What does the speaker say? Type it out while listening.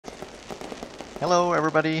Hello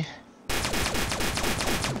everybody!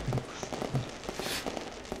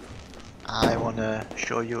 I wanna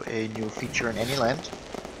show you a new feature in Anyland.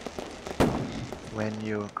 When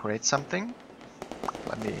you create something,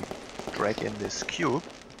 let me drag in this cube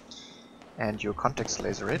and you context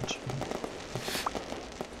laser it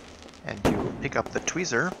and you pick up the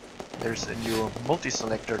tweezer. There's a new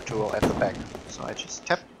multi-selector tool at the back. So I just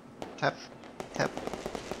tap, tap, tap,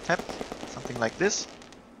 tap, something like this.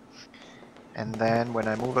 And then when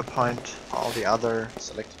I move a point, all the other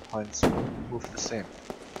selected points will move the same.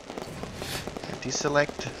 I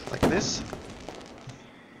deselect like this.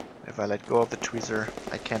 If I let go of the tweezer,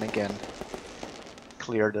 I can again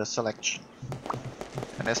clear the selection.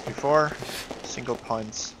 And as before, single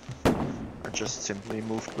points are just simply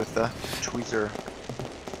moved with the tweezer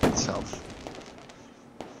itself.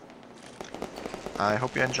 I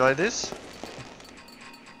hope you enjoy this,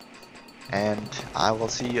 and I will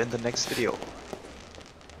see you in the next video.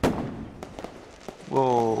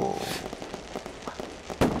 Whoa!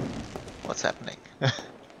 What's happening?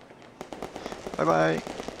 Bye bye!